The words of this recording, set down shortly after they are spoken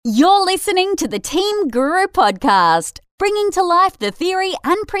You're listening to the Team Guru Podcast, bringing to life the theory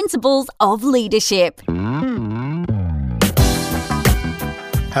and principles of leadership.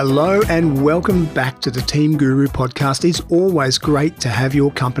 Hello and welcome back to the Team Guru Podcast. It's always great to have your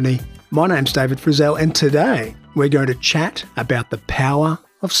company. My name's David Frizzell, and today we're going to chat about the power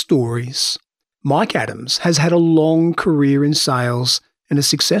of stories. Mike Adams has had a long career in sales and a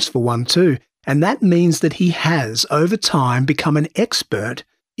successful one too, and that means that he has, over time, become an expert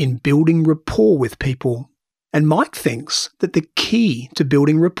in building rapport with people. And Mike thinks that the key to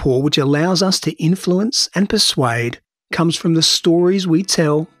building rapport, which allows us to influence and persuade, comes from the stories we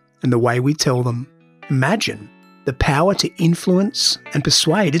tell and the way we tell them. Imagine the power to influence and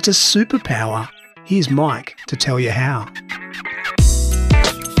persuade. It's a superpower. Here's Mike to tell you how.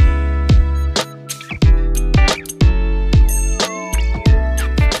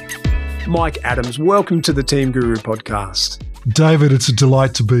 Mike Adams, welcome to the Team Guru Podcast. David, it's a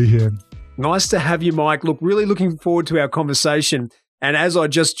delight to be here. Nice to have you, Mike. Look, really looking forward to our conversation. And as I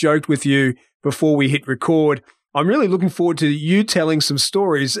just joked with you before we hit record, I'm really looking forward to you telling some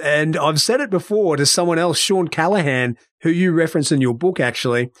stories. And I've said it before to someone else, Sean Callahan, who you reference in your book,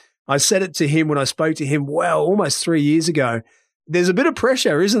 actually. I said it to him when I spoke to him, almost 3 years ago. There's a bit of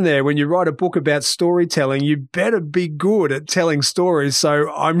pressure, isn't there, when you write a book about storytelling? You better be good at telling stories.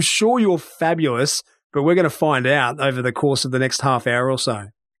 So I'm sure you're fabulous, but we're going to find out over the course of the next half hour or so.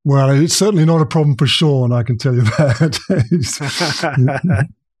 Well, it's certainly not a problem for Sean, I can tell you that.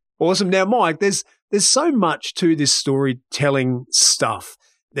 Awesome. Now, Mike, there's so much to this storytelling stuff.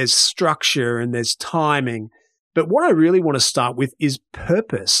 There's structure and there's timing. But what I really want to start with is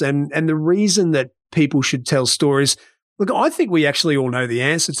purpose and the reason that people should tell stories. Look, I think we actually all know the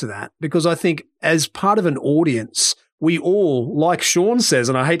answer to that, because I think as part of an audience, we all, like Sean says,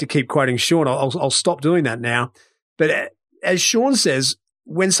 and I hate to keep quoting Sean, I'll stop doing that now. But as Sean says,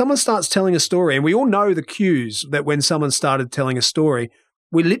 when someone starts telling a story, and we all know the cues that when someone started telling a story,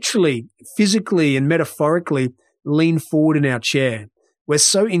 we literally, physically and metaphorically lean forward in our chair. We're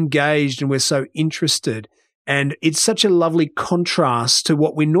so engaged and we're so interested. And it's such a lovely contrast to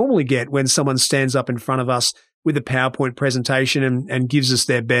what we normally get when someone stands up in front of us with a PowerPoint presentation and gives us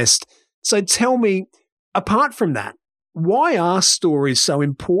their best. So tell me, apart from that, why are stories so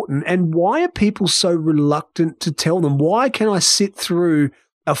important, and why are people so reluctant to tell them? Why can I sit through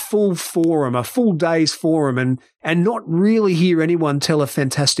a full forum, a full day's forum, and not really hear anyone tell a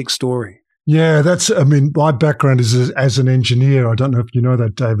fantastic story? Yeah, my background is as an engineer. I don't know if you know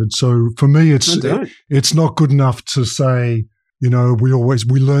that, David. So for me, it's not good enough to say, we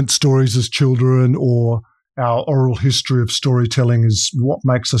learnt stories as children, or our oral history of storytelling is what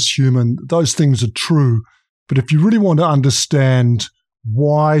makes us human. Those things are true. But if you really want to understand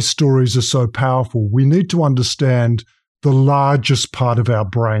why stories are so powerful, we need to understand the largest part of our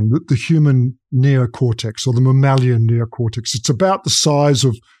brain, the human neocortex, or the mammalian neocortex. It's about the size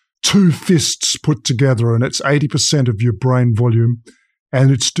of two fists put together, and it's 80% of your brain volume. And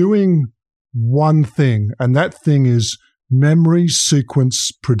it's doing one thing, and that thing is memory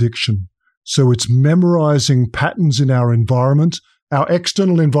sequence prediction. So it's memorizing patterns in our environment, our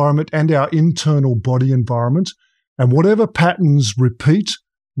external environment and our internal body environment. And whatever patterns repeat,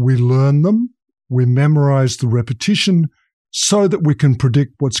 we learn them, we memorize the repetition so that we can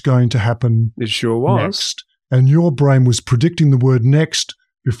predict what's going to happen It sure was. next. And your brain was predicting the word next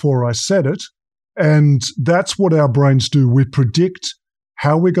before I said it. And that's what our brains do. We predict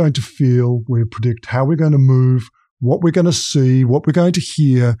how we're going to feel, we predict how we're going to move, what we're going to see, what we're going to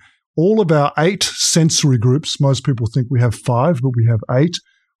hear. All of our 8 sensory groups, most people think we have 5, but we have 8.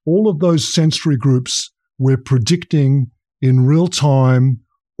 All of those sensory groups we're predicting in real time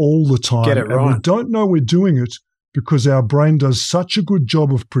all the time. Get it right. And we don't know we're doing it because our brain does such a good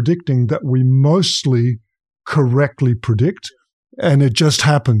job of predicting that we mostly correctly predict, and it just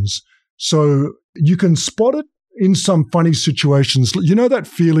happens. So you can spot it in some funny situations. You know that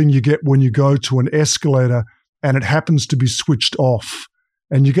feeling you get when you go to an escalator and it happens to be switched off,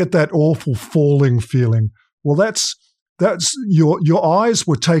 and you get that awful falling feeling? Well, that's your eyes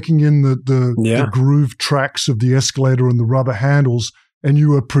were taking in the groove tracks of the escalator and the rubber handles, and you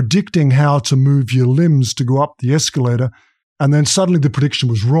were predicting how to move your limbs to go up the escalator, and then suddenly the prediction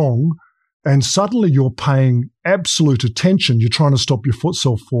was wrong, and suddenly you're paying absolute attention. You're trying to stop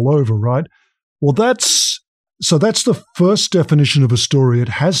yourself fall over, right? Well, that's the first definition of a story. It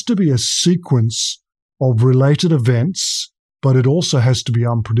has to be a sequence of related events, but it also has to be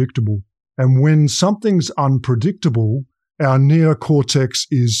unpredictable. And when something's unpredictable, our neocortex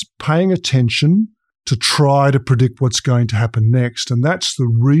is paying attention to try to predict what's going to happen next. And that's the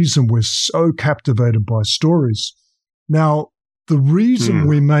reason we're so captivated by stories. Now, the reason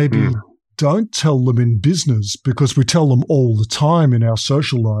we maybe don't tell them in business, because we tell them all the time in our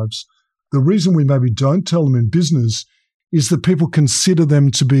social lives, the reason we maybe don't tell them in business is that people consider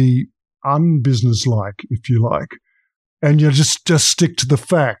them to be unbusinesslike, if you like, and you just stick to the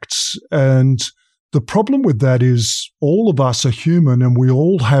facts. And the problem with that is all of us are human, and we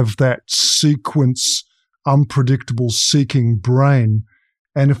all have that sequence, unpredictable seeking brain.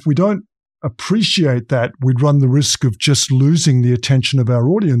 And if we don't appreciate that, we'd run the risk of just losing the attention of our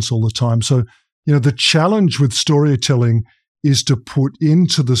audience all the time. So, the challenge with storytelling is to put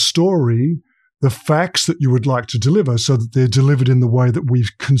into the story the facts that you would like to deliver so that they're delivered in the way that we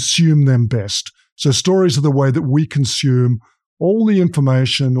consume them best. So stories are the way that we consume all the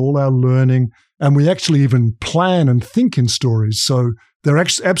information, all our learning, and we actually even plan and think in stories. So they're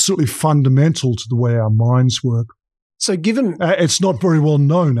absolutely fundamental to the way our minds work. So given... it's not very well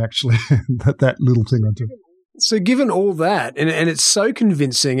known, actually, that little thing I do. So given all that, and it's so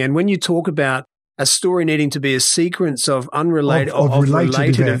convincing, and when you talk about a story needing to be a sequence of related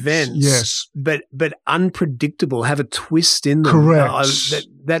events, yes, but unpredictable, have a twist in them. Correct.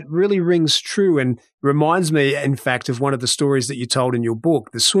 That really rings true and reminds me, in fact, of one of the stories that you told in your book,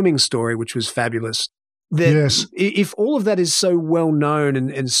 the swimming story, which was fabulous. Yes. If all of that is so well known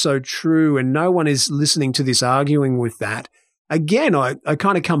and so true, and no one is listening to this arguing with that, again, I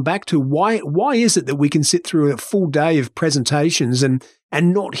kind of come back to why is it that we can sit through a full day of presentations and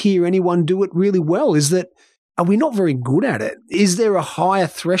not hear anyone do it really well? Are we not very good at it? Is there a higher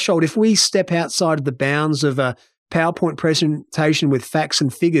threshold? If we step outside of the bounds of a PowerPoint presentation with facts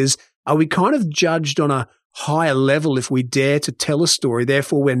and figures, are we kind of judged on a higher level if we dare to tell a story?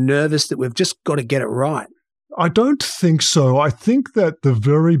 Therefore, we're nervous that we've just got to get it right. I don't think so. I think that the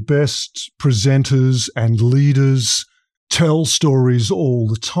very best presenters and leaders tell stories all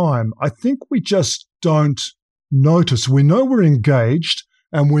the time. I think we just don't notice. We know we're engaged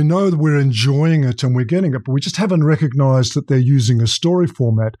and we know that we're enjoying it and we're getting it, but we just haven't recognized that they're using a story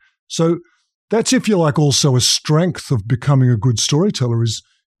format. So that's, if you like, also a strength of becoming a good storyteller is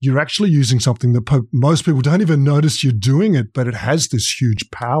you're actually using something that most people don't even notice you're doing it, but it has this huge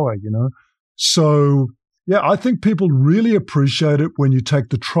power, So, yeah, I think people really appreciate it when you take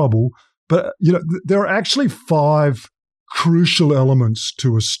the trouble. But, there are actually 5 crucial elements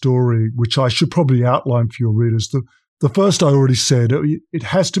to a story, which I should probably outline for your readers. The first I already said, it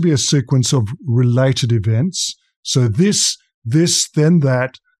has to be a sequence of related events. So this, then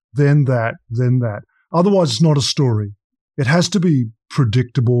that, then that, then that. Otherwise, it's not a story. It has to be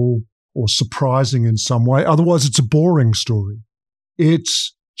predictable or surprising in some way. Otherwise, it's a boring story. It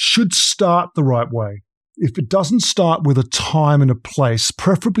should start the right way. If it doesn't start with a time and a place,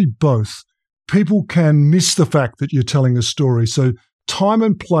 preferably both, people can miss the fact that you're telling a story. So time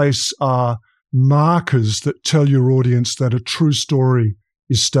and place are markers that tell your audience that a true story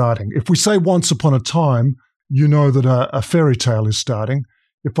is starting. If we say once upon a time, you know that a fairy tale is starting.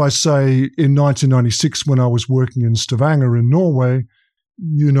 If I say in 1996 when I was working in Stavanger in Norway,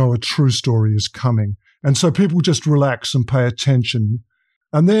 you know a true story is coming. And so people just relax and pay attention.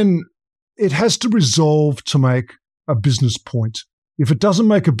 And then it has to resolve to make a business point. If it doesn't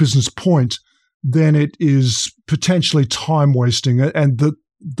make a business point, then it is potentially time wasting. And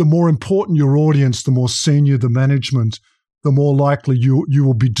the more important your audience, the more senior the management, the more likely you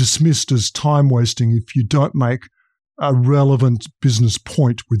will be dismissed as time wasting if you don't make a relevant business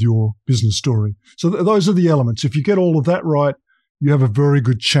point with your business story. So those are the elements. If you get all of that right, you have a very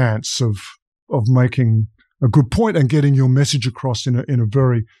good chance of making a good point and getting your message across in a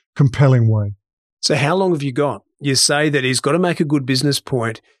very compelling way. So how long have you got? You say that he's got to make a good business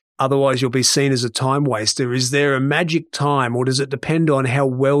point, otherwise you'll be seen as a time waster. Is there a magic time, or does it depend on how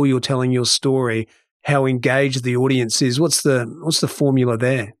well you're telling your story, how engaged the audience is? What's the formula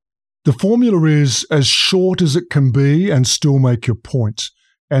there? The formula is as short as it can be and still make your point,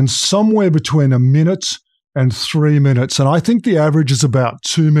 and somewhere between a minute and 3 minutes. And I think the average is about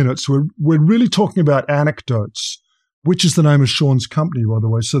 2 minutes. We're really talking about anecdotes, which is the name of Sean's company, by the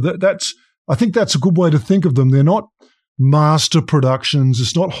way. So I think that's a good way to think of them. They're not master productions.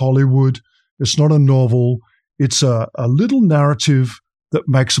 It's not Hollywood. It's not a novel. It's a little narrative that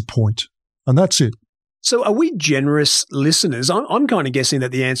makes a point, and that's it. So are we generous listeners? I'm kind of guessing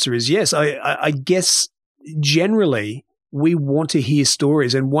that the answer is yes. I guess generally we want to hear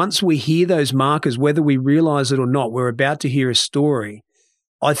stories. And once we hear those markers, whether we realize it or not, we're about to hear a story.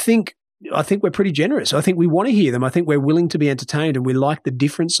 I think we're pretty generous. I think we want to hear them. I think we're willing to be entertained and we like the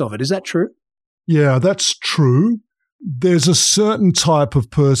difference of it. Is that true? Yeah, that's true. There's a certain type of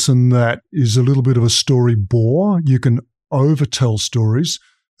person that is a little bit of a story bore. You can overtell stories.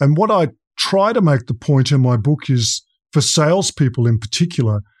 And what I try to make the point in my book is for salespeople in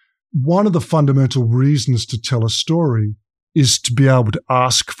particular, one of the fundamental reasons to tell a story is to be able to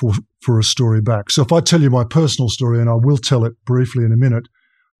ask for a story back. So if I tell you my personal story, and I will tell it briefly in a minute,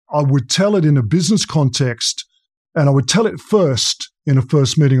 I would tell it in a business context, and I would tell it first in a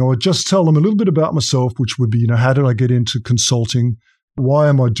first meeting. I would just tell them a little bit about myself, which would be, how did I get into consulting? Why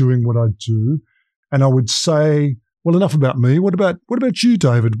am I doing what I do? And I would say, well, enough about me. What about you,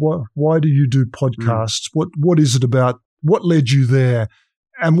 David? Why do you do podcasts? What is it about? What led you there?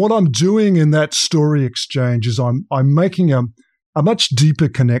 And what I'm doing in that story exchange is I'm making a much deeper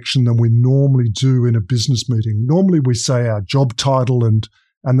connection than we normally do in a business meeting. Normally we say our job title and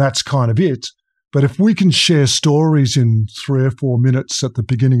that's kind of it. But if we can share stories in 3 or 4 minutes at the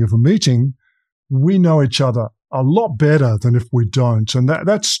beginning of a meeting, we know each other a lot better than if we don't. And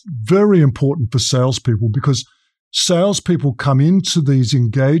that's very important for salespeople, because salespeople come into these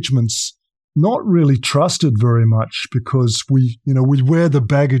engagements not really trusted very much, because we wear the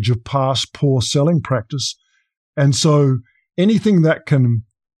baggage of past poor selling practice. And so anything that can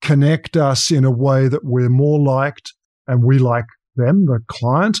connect us in a way that we're more liked and we like them, the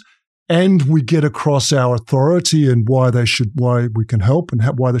client, and we get across our authority and why we can help and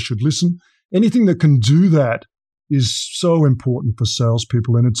why they should listen. Anything that can do that is so important for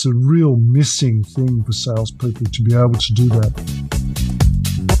salespeople, and it's a real missing thing for salespeople to be able to do that.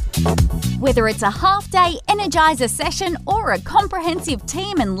 Whether it's a half-day Energizer session or a comprehensive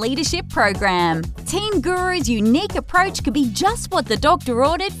team and leadership program, Team Guru's unique approach could be just what the doctor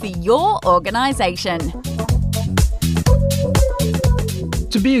ordered for your organisation.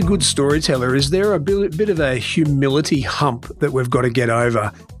 To be a good storyteller, is there a bit of a humility hump that we've got to get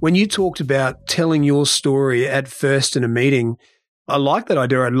over? When you talked about telling your story at first in a meeting, I like that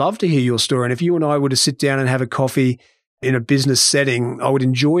idea. I'd love to hear your story. And if you and I were to sit down and have a coffee in a business setting, I would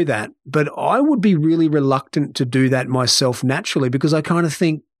enjoy that. But I would be really reluctant to do that myself naturally, because I kind of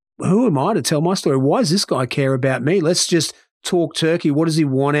think, who am I to tell my story? Why does this guy care about me? Let's just talk turkey. What does he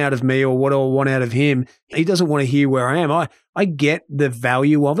want out of me, or what do I want out of him? He doesn't want to hear where I am. I get the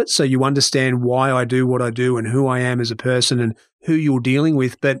value of it, so you understand why I do what I do and who I am as a person and who you're dealing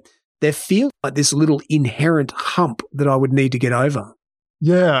with. But there feels like this little inherent hump that I would need to get over.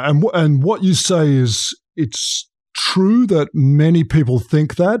 Yeah, and what you say is, it's true that many people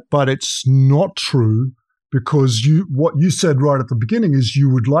think that, but it's not true, because what you said right at the beginning is you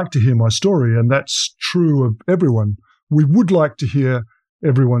would like to hear my story, and that's true of everyone. We would like to hear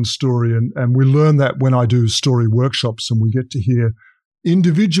everyone's story, and we learn that when I do story workshops and we get to hear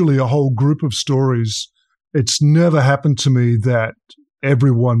individually a whole group of stories. It's never happened to me that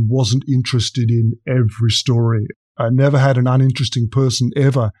everyone wasn't interested in every story. I never had an uninteresting person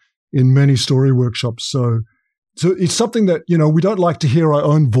ever in many story workshops. So it's something that, we don't like to hear our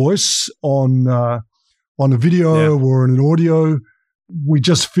own voice on a video or in an audio. We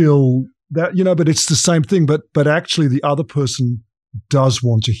just feel that, but it's the same thing. But actually the other person does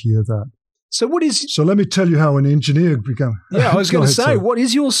want to hear that. So So let me tell you how an engineer became. Yeah, I was going to say, what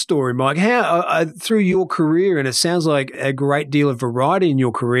is your story, Mike? How through your career, and it sounds like a great deal of variety in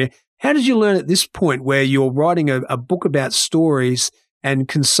your career, how did you learn at this point where you're writing a book about stories and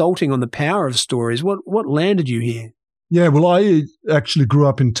consulting on the power of stories? What landed you here? Yeah, well, I actually grew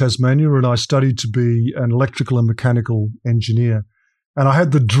up in Tasmania, and I studied to be an electrical and mechanical engineer. And I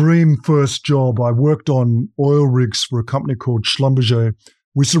had the dream first job. I worked on oil rigs for a company called Schlumberger.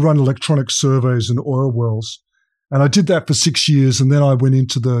 We used to run electronic surveys in oil wells. And I did that for 6 years, and then I went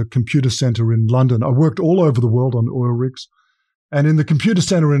into the computer center in London. I worked all over the world on oil rigs. And in the computer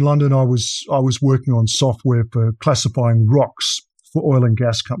center in London, I was working on software for classifying rocks for oil and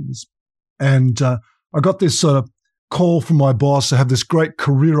gas companies. And I got this sort of call from my boss to have this great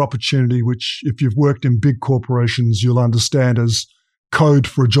career opportunity, which if you've worked in big corporations, you'll understand as code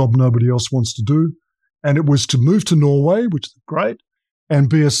for a job nobody else wants to do. And it was to move to Norway, which is great, and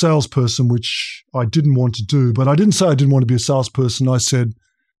be a salesperson, which I didn't want to do. But I didn't say I didn't want to be a salesperson. I said,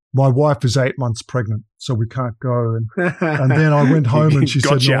 my wife is 8 months pregnant, so we can't go. And then I went home and she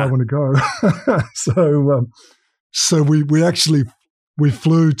said, no, I want to go. So we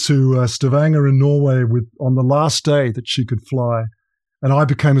flew to Stavanger in Norway on the last day that she could fly. And I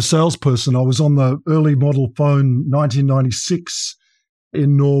became a salesperson. I was on the early model phone 1996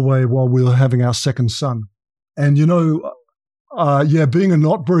 in Norway while we were having our second son. And, being a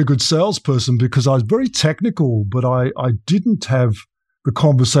not very good salesperson, because I was very technical, but I didn't have the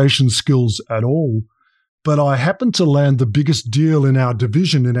conversation skills at all. But I happened to land the biggest deal in our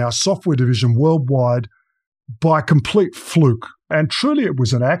division, in our software division worldwide, by complete fluke. And truly it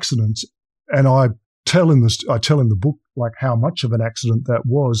was an accident. And I tell in the book like how much of an accident that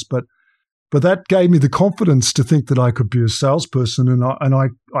was. But But that gave me the confidence to think that I could be a salesperson. And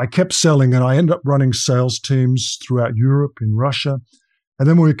I kept selling, and I ended up running sales teams throughout Europe, in Russia. And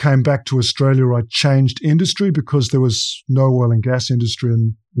then when we came back to Australia, I changed industry because there was no oil and gas industry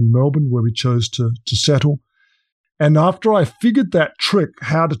in Melbourne where we chose to settle. And after I figured that trick,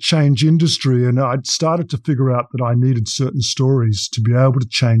 how to change industry, and I'd started to figure out that I needed certain stories to be able to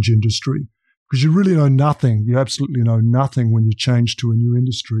change industry, because you really know nothing. You absolutely know nothing when you change to a new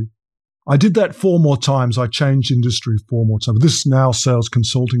industry. I did that 4 more times. I changed industry 4 more times. This now sales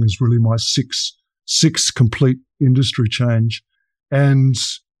consulting is really my sixth complete industry change. And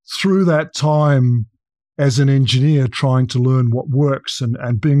through that time as an engineer trying to learn what works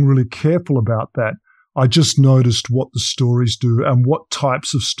and being really careful about that, I just noticed what the stories do and what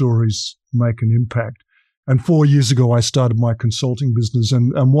types of stories make an impact. And 4 years ago, I started my consulting business.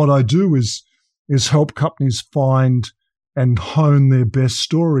 And what I do is help companies find and hone their best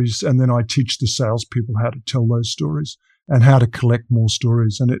stories. And then I teach the salespeople how to tell those stories and how to collect more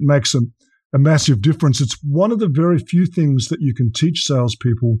stories. And it makes a massive difference. It's one of the very few things that you can teach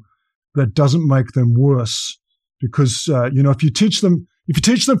salespeople that doesn't make them worse. Because, if you teach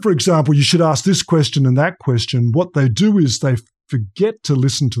them, for example, you should ask this question and that question, what they do is they forget to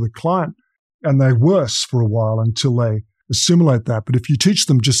listen to the client and they're worse for a while until they assimilate that. But if you teach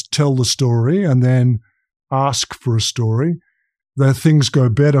them just tell the story and then ask for a story, then things go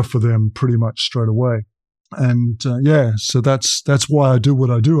better for them pretty much straight away. And so that's why I do what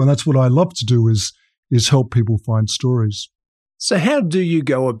I do. And that's what I love to do is help people find stories. So how do you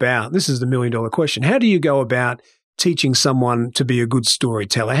go about, this is the $1 million question, how do you go about teaching someone to be a good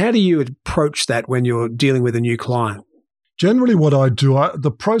storyteller? How do you approach that when you're dealing with a new client? Generally what I do, the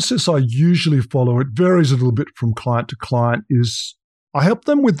process I usually follow, it varies a little bit from client to client, is I help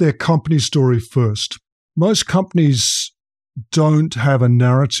them with their company story first. Most companies don't have a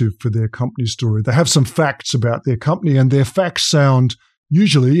narrative for their company story. They have some facts about their company, and their facts sound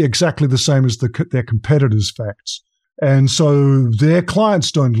usually exactly the same as their competitors' facts. And so their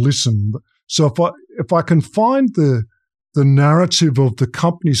clients don't listen. So if I can find the narrative of the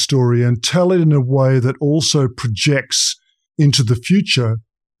company story and tell it in a way that also projects into the future,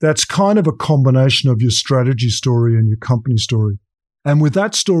 that's kind of a combination of your strategy story and your company story. And with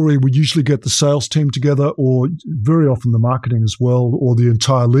that story, we usually get the sales team together, or very often the marketing as well, or the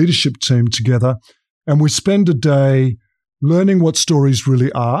entire leadership team together. And we spend a day learning what stories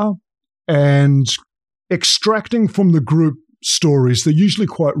really are and extracting from the group stories. They're usually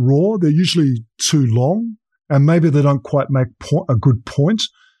quite raw. They're usually too long, and maybe they don't quite make a good point.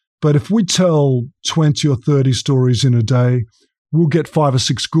 But if we tell 20 or 30 stories in a day, we'll get 5 or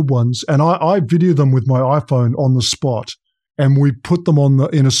 6 good ones. And I video them with my iPhone on the spot. And we put them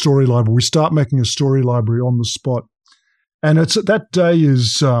in a story library. We start making a story library on the spot. And that day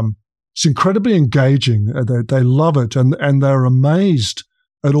is it's incredibly engaging. They love it, and they're amazed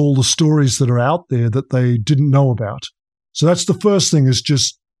at all the stories that are out there that they didn't know about. So that's the first thing, is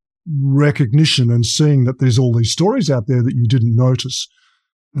just recognition and seeing that there's all these stories out there that you didn't notice.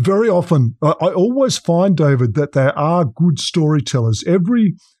 Very often, I always find, David, that there are good storytellers.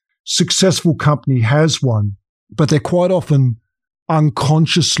 Every successful company has one, but they're quite often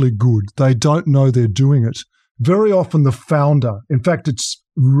unconsciously good. They don't know they're doing it. Very often the founder, in fact, it's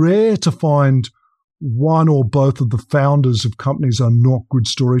rare to find one or both of the founders of companies are not good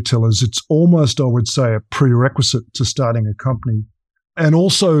storytellers. It's almost, I would say, a prerequisite to starting a company. And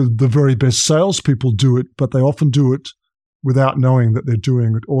also the very best salespeople do it, but they often do it without knowing that they're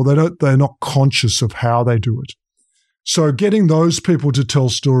doing it, or they're not conscious of how they do it. So getting those people to tell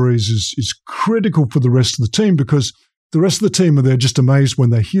stories is critical for the rest of the team, because the rest of the team are there just amazed when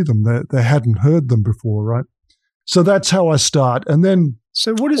they hear them. They hadn't heard them before, right? So that's how I start. And then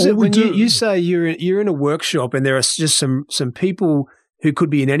so what is it when you say you're in a workshop and there are just some people who could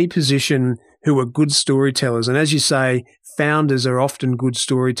be in any position who are good storytellers, and as you say, founders are often good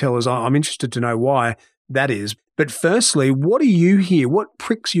storytellers. I'm interested to know why that is. But firstly, what do you hear? What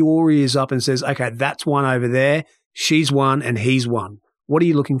pricks your ears up and says, okay, that's one over there, she's one, and he's one? What are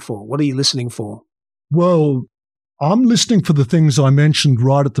you looking for? What are you listening for? Well, I'm listening for the things I mentioned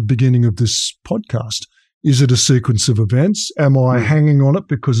right at the beginning of this podcast. Is it a sequence of events? Am I hanging on it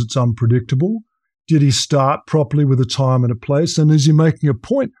because it's unpredictable? Did he start properly with a time and a place? And is he making a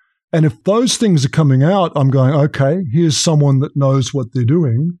point? And if those things are coming out, I'm going, okay, here's someone that knows what they're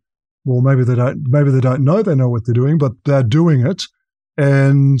doing. Well, maybe they don't know they know what they're doing, but they're doing it.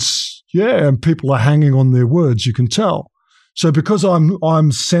 And and people are hanging on their words, you can tell. So because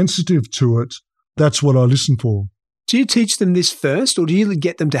I'm sensitive to it, that's what I listen for. Do you teach them this first, or do you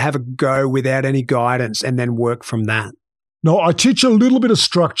get them to have a go without any guidance and then work from that? No, I teach a little bit of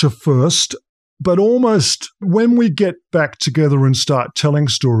structure first, but almost when we get back together and start telling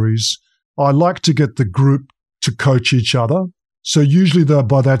stories, I like to get the group to coach each other. So usually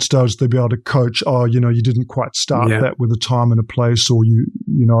by that stage, they'll be able to coach, you didn't quite start that with a time and a place, or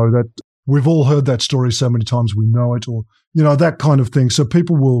that we've all heard that story so many times we know it, or, that kind of thing. So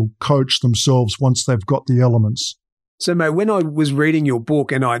people will coach themselves once they've got the elements. So, mate, when I was reading your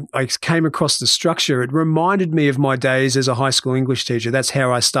book and I came across the structure, it reminded me of my days as a high school English teacher. That's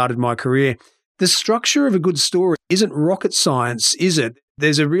how I started my career. The structure of a good story isn't rocket science, is it?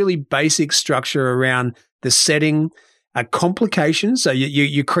 There's a really basic structure around the setting, complications. So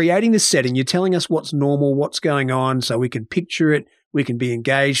you're creating the setting. You're telling us what's normal, what's going on, so we can picture it, we can be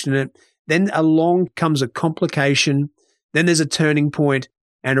engaged in it. Then along comes a complication. Then there's a turning point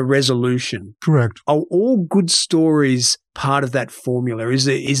and a resolution. Correct. Are all good stories part of that formula? Is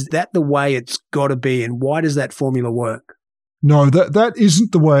that the way it's got to be? And why does that formula work? No, that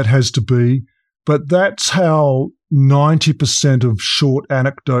isn't the way it has to be, but that's how 90% of short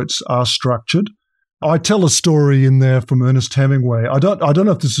anecdotes are structured. I tell a story in there from Ernest Hemingway. I don't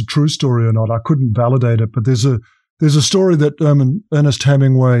know if this is a true story or not. I couldn't validate it, but there's a story that Ernest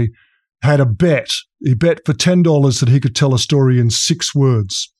Hemingway had a bet. He bet for $10 that he could tell a story in 6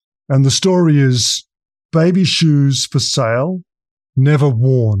 words. And the story is baby shoes for sale, never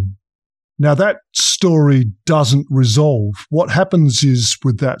worn. Now that story doesn't resolve. What happens is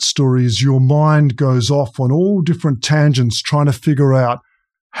with that story is your mind goes off on all different tangents trying to figure out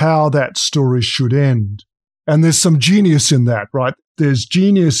how that story should end. And there's some genius in that, right? There's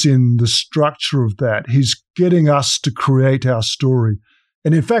genius in the structure of that. He's getting us to create our story.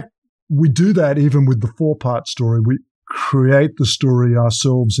 And in fact, we do that even with the 4-part story. We create the story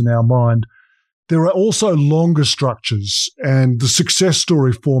ourselves in our mind. There are also longer structures, and the success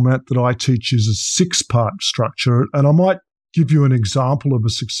story format that I teach is a 6-part structure. And I might give you an example of a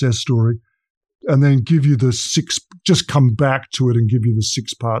success story and then give you just come back to it and give you the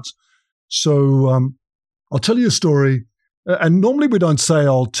 6 parts. So I'll tell you a story. And normally we don't say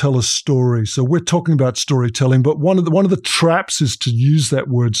I'll tell a story. So we're talking about storytelling, but one of the traps is to use that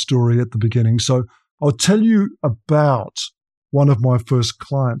word story at the beginning. So I'll tell you about one of my first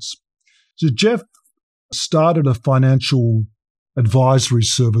clients. So Jeff started a financial advisory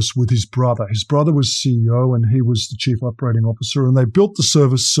service with his brother. His brother was CEO and he was the chief operating officer, and they built the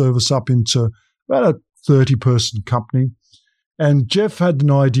service up into about a 30-person company. And Jeff had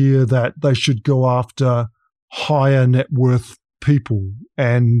an idea that they should go after higher net worth people,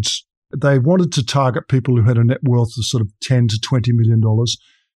 and they wanted to target people who had a net worth of sort of $10 to $20 million.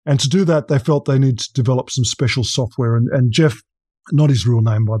 And to do that, they felt they needed to develop some special software. And Jeff, not his real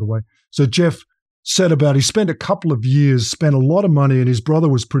name, by the way. So Jeff he spent a couple of years, spent a lot of money, and his brother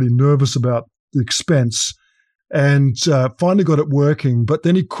was pretty nervous about the expense, and finally got it working. But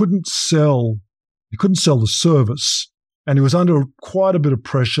then he couldn't sell the service, and he was under quite a bit of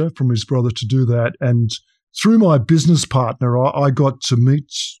pressure from his brother to do that. And through my business partner, I got to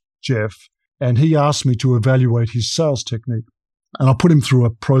meet Jeff, and he asked me to evaluate his sales technique. And I put him through a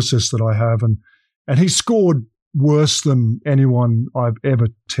process that I have, and he scored worse than anyone I've ever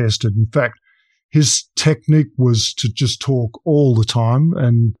tested. In fact, his technique was to just talk all the time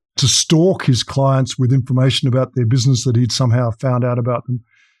and to stalk his clients with information about their business that he'd somehow found out about them.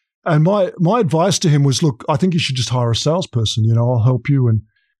 And my advice to him was, look, I think you should just hire a salesperson. I'll help you.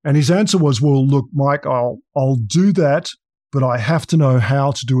 And his answer was, well, look, Mike, I'll do that, but I have to know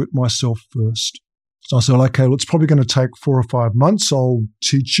how to do it myself first. So I said, okay, well, it's probably going to take 4 or 5 months. I'll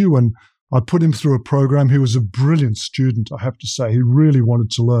teach you. And I put him through a program. He was a brilliant student, I have to say. He really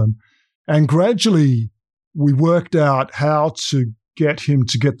wanted to learn. And gradually, we worked out how to get him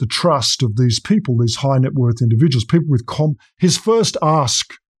to get the trust of these people, these high net worth individuals, people with his first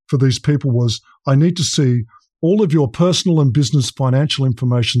ask for these people was, I need to see all of your personal and business financial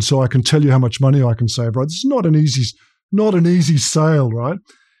information so I can tell you how much money I can save, right? This is not an easy sale, right?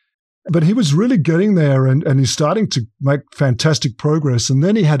 But he was really getting there, and he's starting to make fantastic progress. And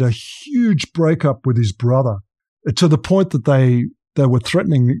then he had a huge breakup with his brother to the point that they were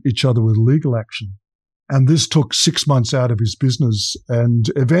threatening each other with legal action. And this took 6 months out of his business. And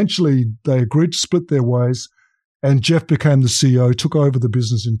eventually they agreed to split their ways. And Jeff became the CEO, took over the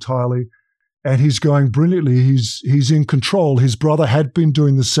business entirely. And he's going brilliantly. He's in control. His brother had been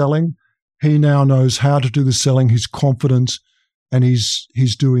doing the selling. He now knows how to do the selling. He's confident, and he's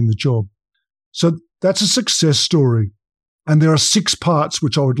doing the job. So that's a success story. And there are 6 parts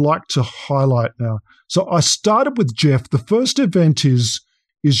which I would like to highlight now. So I started with Jeff. The first event is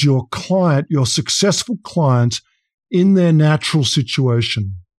your client, your successful client, in their natural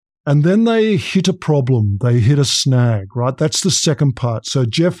situation. And then they hit a problem. They hit a snag, right? That's the second part. So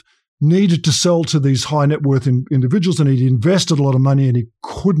Jeff needed to sell to these high net worth individuals, and he'd invested a lot of money and he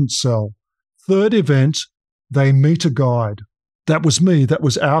couldn't sell. Third event, they meet a guide. That was me. That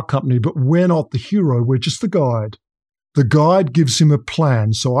was our company. But we're not the hero. We're just the guide. The guide gives him a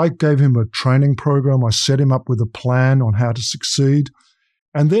plan. So I gave him a training program. I set him up with a plan on how to succeed.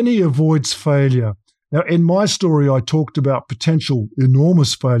 And then he avoids failure. Now, in my story, I talked about potential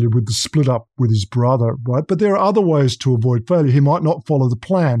enormous failure with the split up with his brother, right? But there are other ways to avoid failure. He might not follow the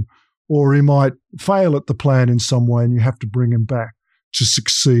plan, or he might fail at the plan in some way, and you have to bring him back to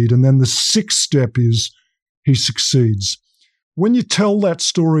succeed. And then the sixth step is he succeeds. When you tell that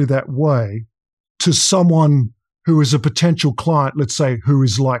story that way to someone who is a potential client, let's say, who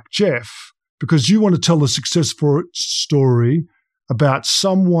is like Jeff, because you want to tell a success story about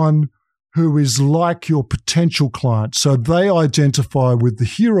someone who is like your potential client. So they identify with the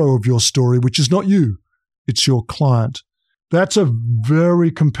hero of your story, which is not you, it's your client. That's a very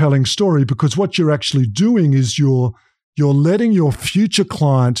compelling story, because what you're actually doing is you're letting your future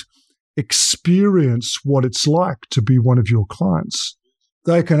client experience what it's like to be one of your clients.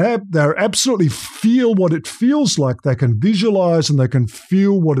 They absolutely feel what it feels like. They can visualize and they can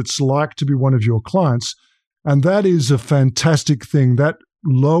feel what it's like to be one of your clients. And that is a fantastic thing. That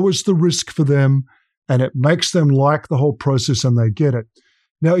lowers the risk for them and it makes them like the whole process and they get it.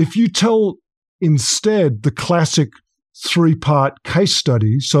 Now, if you tell instead the classic 3-part case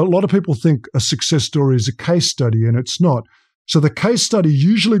study, so a lot of people think a success story is a case study and it's not. So the case study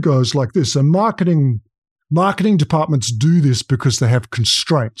usually goes like this, and marketing departments do this because they have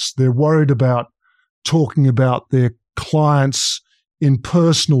constraints. They're worried about talking about their clients in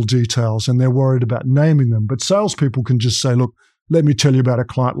personal details and they're worried about naming them. But salespeople can just say, look, let me tell you about a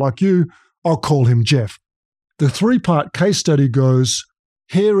client like you. I'll call him Jeff. The 3-part case study goes,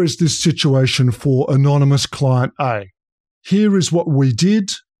 here is this situation for anonymous client A. Here is what we did.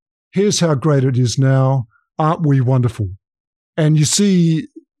 Here's how great it is now. Aren't we wonderful? And you see,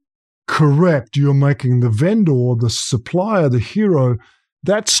 correct, you're making the vendor, the supplier, the hero.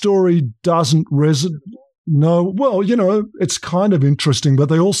 That story doesn't resonate. No, well, it's kind of interesting, but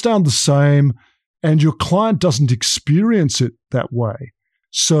they all sound the same. And your client doesn't experience it that way.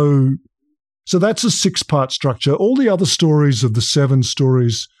 So that's a 6-part structure. All the other stories of the 7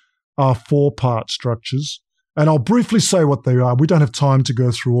 stories are 4-part structures. And I'll briefly say what they are. We don't have time to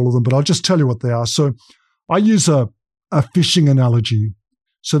go through all of them, but I'll just tell you what they are. So I use a fishing analogy.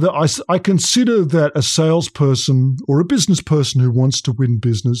 So that I consider that a salesperson or a business person who wants to win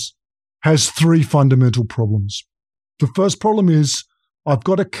business has 3 fundamental problems. The first problem is I've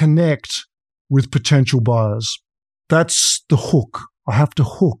got to connect with potential buyers. That's the hook. I have to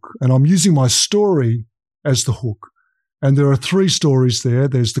hook, and I'm using my story as the hook. And there are 3 stories there.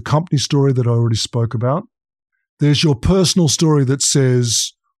 There's the company story that I already spoke about. There's your personal story that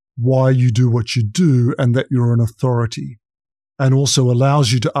says why you do what you do and that you're an authority, and also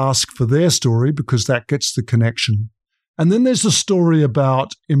allows you to ask for their story because that gets the connection. And then there's the story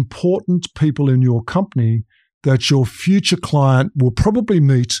about important people in your company that your future client will probably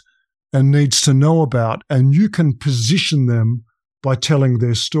meet and needs to know about, and you can position them by telling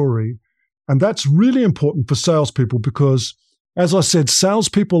their story. And that's really important for salespeople because, as I said,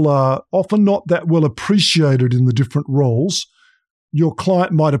 salespeople are often not that well appreciated in the different roles. Your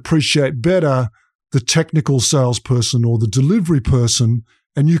client might appreciate better the technical salesperson or the delivery person,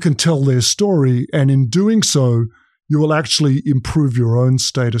 and you can tell their story. And in doing so, you will actually improve your own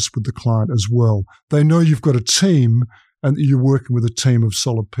status with the client as well. They know you've got a team and that you're working with a team of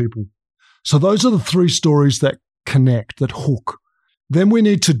solid people. So those are the 3 stories that connect, that hook. Then we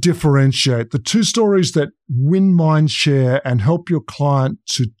need to differentiate. The 2 stories that win mind share and help your client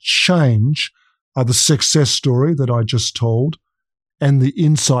to change are the success story that I just told and the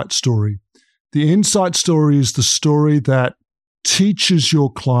insight story. The insight story is the story that teaches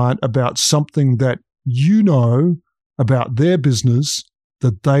your client about something that you know about their business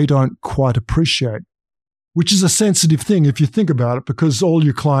that they don't quite appreciate, which is a sensitive thing if you think about it, because all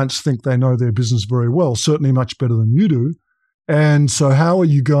your clients think they know their business very well, certainly much better than you do. And so how are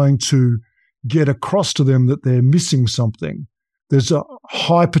you going to get across to them that they're missing something? There's a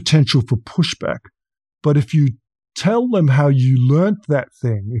high potential for pushback. But if you tell them how you learnt that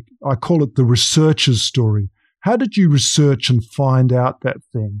thing, I call it the researcher's story. How did you research and find out that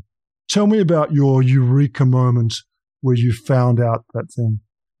thing? Tell me about your eureka moment where you found out that thing.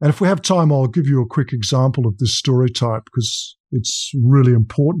 And if we have time, I'll give you a quick example of this story type because it's a really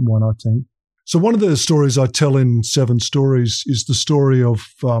important one, I think. So one of the stories I tell in 7 stories is the story of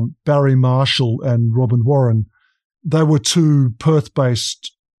Barry Marshall and Robin Warren. They were 2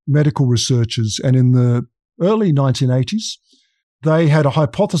 Perth-based medical researchers, and in the early 1980s, they had a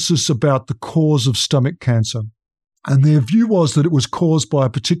hypothesis about the cause of stomach cancer. And their view was that it was caused by a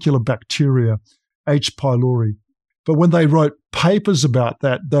particular bacteria, H. pylori. But when they wrote papers about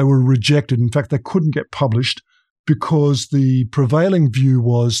that, they were rejected. In fact, they couldn't get published because the prevailing view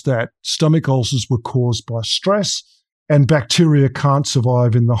was that stomach ulcers were caused by stress and bacteria can't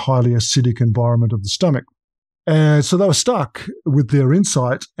survive in the highly acidic environment of the stomach. And so they were stuck with their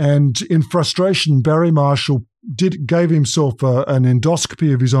insight. And in frustration, Barry Marshall gave himself an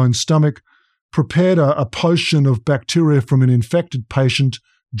endoscopy of his own stomach, prepared a potion of bacteria from an infected patient,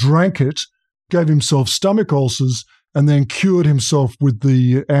 drank it, gave himself stomach ulcers, and then cured himself with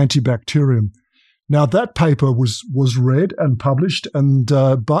the antibacterium. Now, that paper was read and published, and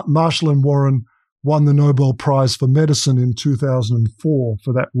Marshall and Warren won the Nobel Prize for Medicine in 2004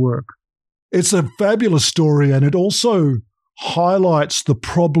 for that work. It's a fabulous story, and it also highlights the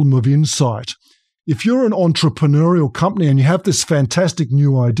problem of insight. If you're an entrepreneurial company and you have this fantastic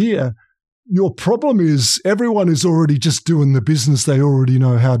new idea, your problem is everyone is already just doing the business they already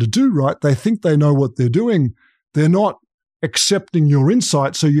know how to do, right? They think they know what they're doing. They're not accepting your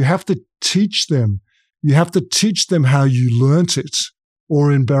insight, so you have to teach them. You have to teach them how you learnt it.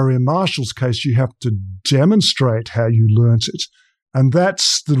 Or in Barry and Marshall's case, you have to demonstrate how you learnt it. And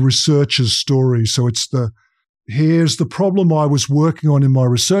that's the researcher's story. So here's the problem I was working on in my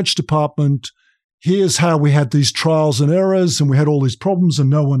research department. Here's how we had these trials and errors, and we had all these problems, and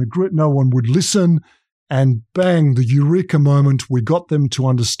no one agreed, no one would listen. And bang, the eureka moment, we got them to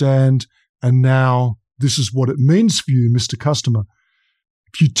understand. And now this is what it means for you, Mr. Customer.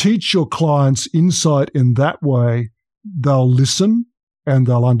 If you teach your clients insight in that way, they'll listen and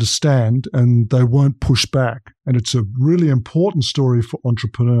they'll understand and they won't push back. And it's a really important story for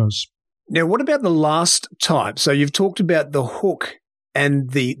entrepreneurs. Now, what about the last type? So you've talked about the hook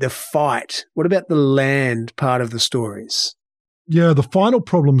and the fight. What about the land part of the stories? Yeah, the final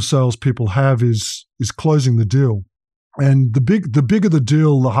problem salespeople have is closing the deal. And the bigger the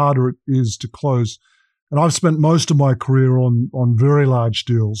deal, the harder it is to close. And I've spent most of my career on very large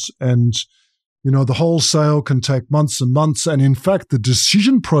deals. And the whole sale can take months and months. And in fact, the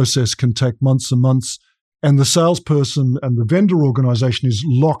decision process can take months and months. And the salesperson and the vendor organization is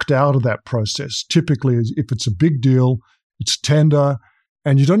locked out of that process. Typically, if it's a big deal, it's tender,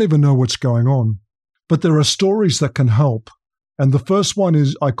 and you don't even know what's going on. But there are stories that can help. And the first one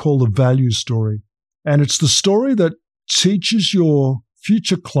is I call the value story. And it's the story that teaches your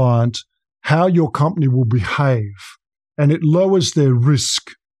future client how your company will behave. And it lowers their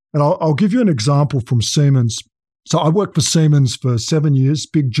risk. And I'll give you an example from Siemens. So I worked for Siemens for 7 years,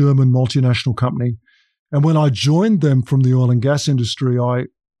 big German multinational company. And when I joined them from the oil and gas industry, I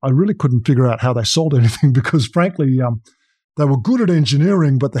really couldn't figure out how they sold anything because, frankly, they were good at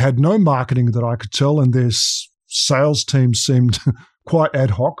engineering, but they had no marketing that I could tell, and their sales team seemed quite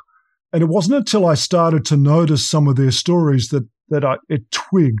ad hoc. And it wasn't until I started to notice some of their stories that it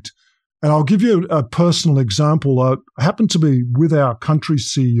twigged. And I'll give you a personal example. I happened to be with our country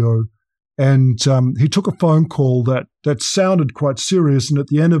CEO, and he took a phone call that sounded quite serious. And at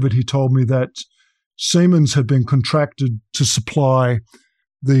the end of it, he told me that Siemens had been contracted to supply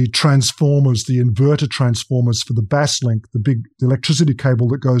the transformers, the inverter transformers for the Basslink, the electricity cable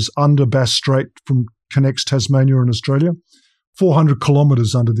that goes under Bass Strait connects Tasmania and Australia, 400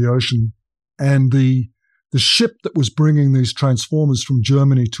 kilometers under the ocean. And the ship that was bringing these transformers from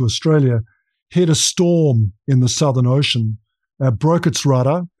Germany to Australia hit a storm in the Southern Ocean, broke its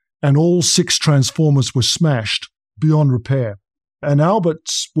rudder, and all 6 transformers were smashed beyond repair. And Albert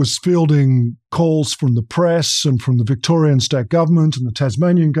was fielding calls from the press and from the Victorian state government and the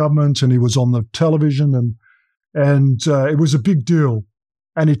Tasmanian government, and he was on the television, and it was a big deal.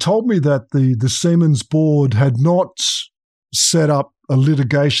 And he told me that the Siemens board had not set up a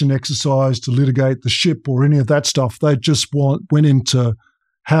litigation exercise to litigate the ship or any of that stuff. They just went into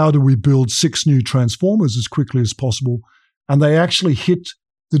how do we build 6 new transformers as quickly as possible. And they actually hit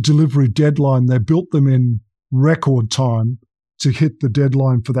the delivery deadline. They built them in record time to hit the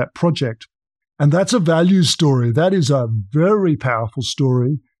deadline for that project. And that's a value story. That is a very powerful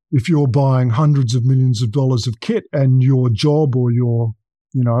story if you're buying hundreds of millions of dollars of kit and your job or your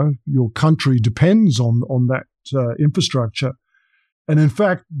country depends on that infrastructure. And in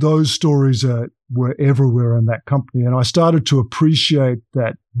fact, those stories were everywhere in that company. And I started to appreciate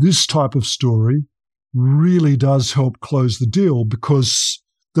that this type of story really does help close the deal, because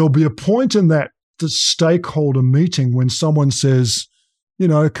there'll be a point in the stakeholder meeting when someone says,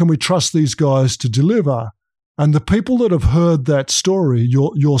 can we trust these guys to deliver? And the people that have heard that story,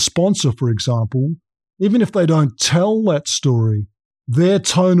 your sponsor, for example, even if they don't tell that story, their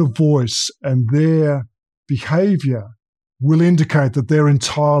tone of voice and their behavior will indicate that they're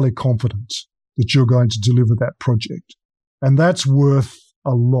entirely confident that you're going to deliver that project. And that's worth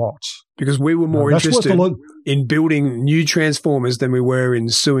a lot. Because we were more interested in building new transformers than we were in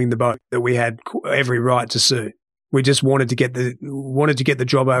suing the boat that we had every right to sue. We just wanted to get the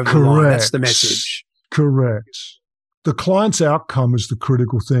job over the line. That's the message. Correct. The client's outcome is the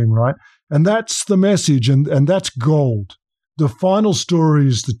critical thing, right? And that's the message, and that's gold. The final story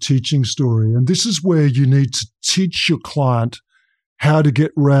is the teaching story. And this is where you need to teach your client how to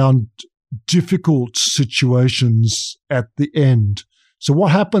get around difficult situations at the end. So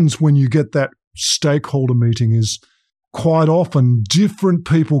what happens when you get that stakeholder meeting is quite often different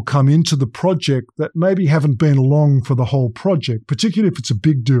people come into the project that maybe haven't been along for the whole project, particularly if it's a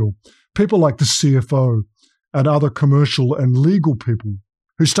big deal. People like the CFO and other commercial and legal people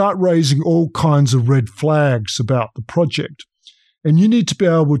who start raising all kinds of red flags about the project. And you need to be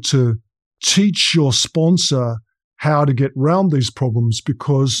able to teach your sponsor how to get around these problems,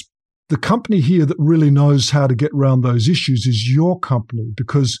 because the company here that really knows how to get around those issues is your company,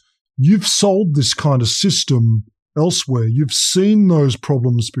 because you've solved this kind of system elsewhere. You've seen those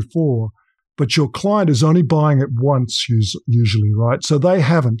problems before, but your client is only buying it once usually, right? So they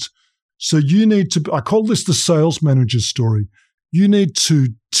haven't. So you need to, I call this the sales manager's story. You need to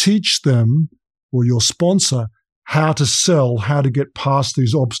teach them, or your sponsor, how to sell, how to get past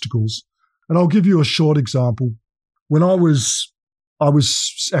these obstacles. And I'll give you a short example. When I was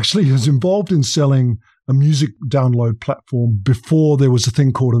involved in selling a music download platform before there was a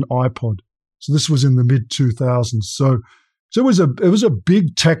thing called an iPod. So this was in the mid-2000s. So it was a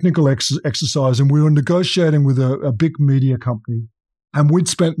big technical exercise, and we were negotiating with a big media company. And we'd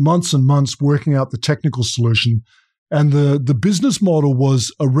spent months and months working out the technical solution. And the business model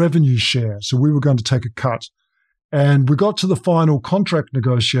was a revenue share. So we were going to take a cut. And we got to the final contract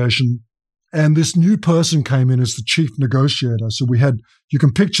negotiation, and this new person came in as the chief negotiator. So you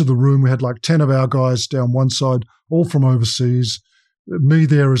can picture the room. We had like 10 of our guys down one side, all from overseas. Me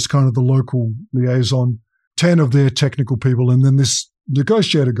there as kind of the local liaison, 10 of their technical people, and then this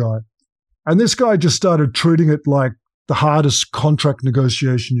negotiator guy. And this guy just started treating it like the hardest contract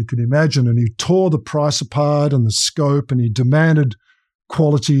negotiation you could imagine. And he tore the price apart and the scope, and he demanded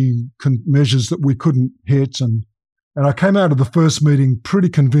quality measures that we couldn't hit. And I came out of the first meeting pretty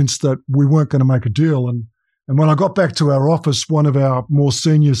convinced that we weren't going to make a deal. And when I got back to our office, one of our more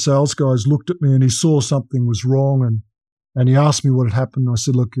senior sales guys looked at me and he saw something was wrong. And he asked me what had happened. I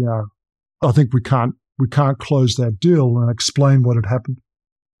said, look, I think we can't close that deal. And I explained what had happened.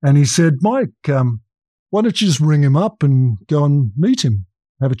 And he said, Mike, why don't you just ring him up and go and meet him,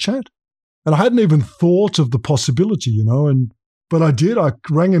 have a chat? And I hadn't even thought of the possibility, but I did. I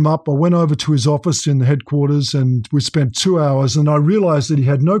rang him up. I went over to his office in the headquarters, and we spent 2 hours, and I realized that he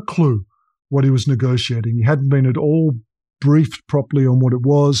had no clue what he was negotiating. He hadn't been at all briefed properly on what it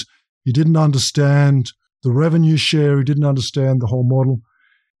was. He didn't understand the revenue share. He didn't understand the whole model.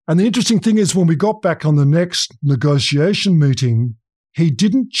 And the interesting thing is, when we got back on the next negotiation meeting, he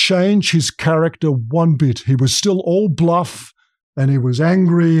didn't change his character one bit. He was still all bluff, and he was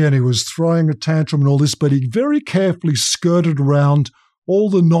angry, and he was throwing a tantrum and all this, but he very carefully skirted around all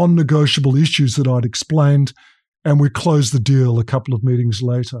the non-negotiable issues that I'd explained, and we closed the deal a couple of meetings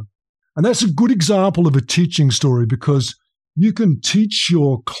later. And that's a good example of a teaching story, because you can teach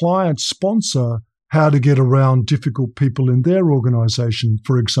your client sponsor how to get around difficult people in their organization,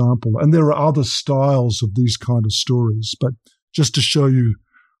 for example. And there are other styles of these kind of stories, but just to show you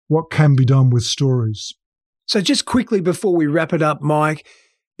what can be done with stories. So just quickly before we wrap it up, Mike,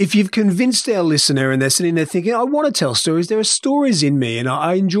 if you've convinced our listener and they're sitting there thinking, I want to tell stories, there are stories in me and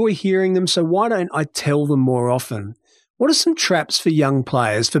I enjoy hearing them, so why don't I tell them more often? What are some traps for young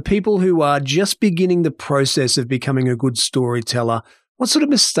players, for people who are just beginning the process of becoming a good storyteller? What sort of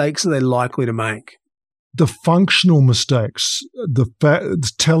mistakes are they likely to make? The functional mistakes,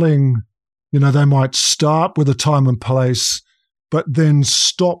 telling, they might start with a time and place, but then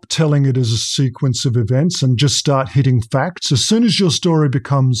stop telling it as a sequence of events and just start hitting facts. As soon as your story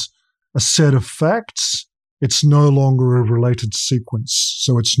becomes a set of facts, it's no longer a related sequence.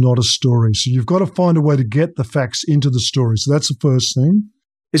 So it's not a story. So you've got to find a way to get the facts into the story. So that's the first thing.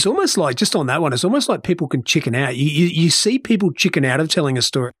 It's almost like, just on that one, it's almost like people can chicken out. You see people chicken out of telling a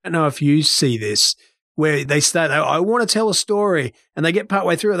story. I don't know if you see this, where they start, I want to tell a story, and they get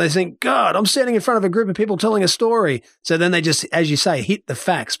partway through it, they think, God, I'm standing in front of a group of people telling a story. So then they just, as you say, hit the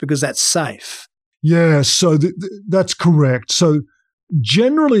facts because that's safe. Yeah, so that's correct. So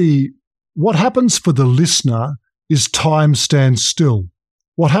generally, what happens for the listener is time stands still.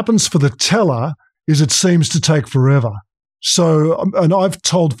 What happens for the teller is it seems to take forever. So, and I've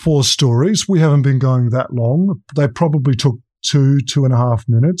told 4 stories. We haven't been going that long. They probably took 2.5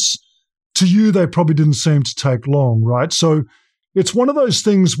 minutes. To you, they probably didn't seem to take long, right? So it's one of those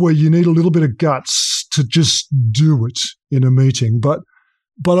things where you need a little bit of guts to just do it in a meeting. But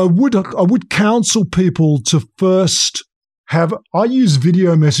I would counsel people to first I use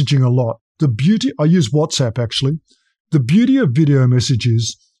video messaging a lot. I use WhatsApp actually. The beauty of video message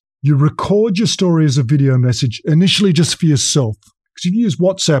is you record your story as a video message initially just for yourself. Because if you use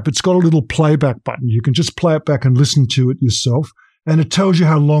WhatsApp, it's got a little playback button. You can just play it back and listen to it yourself, and it tells you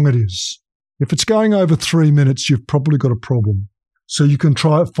how long it is. If it's going over 3 minutes, you've probably got a problem. So you can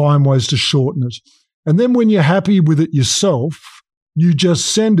find ways to shorten it. And then when you're happy with it yourself, you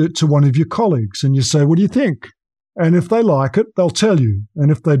just send it to one of your colleagues and you say, what do you think? And if they like it, they'll tell you. And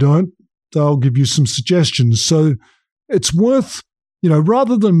if they don't, they'll give you some suggestions. So it's worth,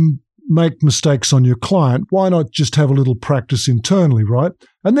 rather than make mistakes on your client, why not just have a little practice internally, right?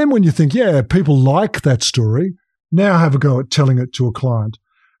 And then when you think, yeah, people like that story, now have a go at telling it to a client.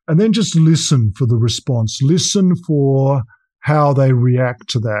 And then just listen for the response. Listen for how they react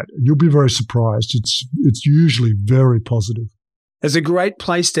to that. You'll be very surprised. It's usually very positive. It's a great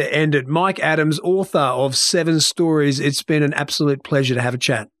place to end it. Mike Adams, author of 7 Stories. It's been an absolute pleasure to have a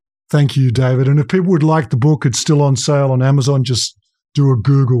chat. Thank you, David. And if people would like the book, it's still on sale on Amazon. Just do a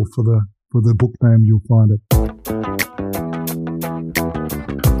Google for the book name. You'll find it.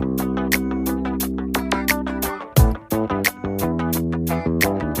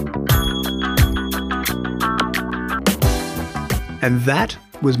 And that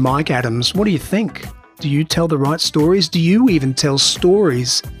was Mike Adams. What do you think? Do you tell the right stories? Do you even tell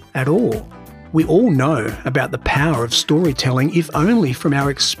stories at all? We all know about the power of storytelling, if only from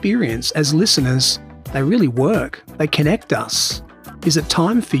our experience as listeners. They really work. They connect us. Is it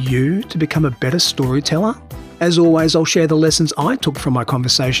time for you to become a better storyteller? As always, I'll share the lessons I took from my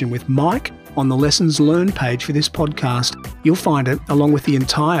conversation with Mike on the Lessons Learned page for this podcast. You'll find it along with the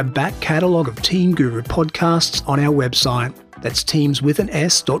entire back catalogue of Team Guru podcasts on our website. That's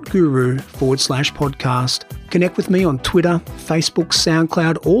teams.guru/podcast. Connect with me on Twitter, Facebook,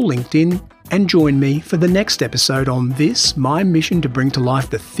 SoundCloud, or LinkedIn, and join me for the next episode on this, my mission to bring to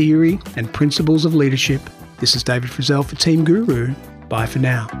life the theory and principles of leadership. This is David Frizzell for Team Guru. Bye for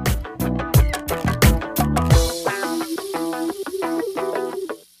now.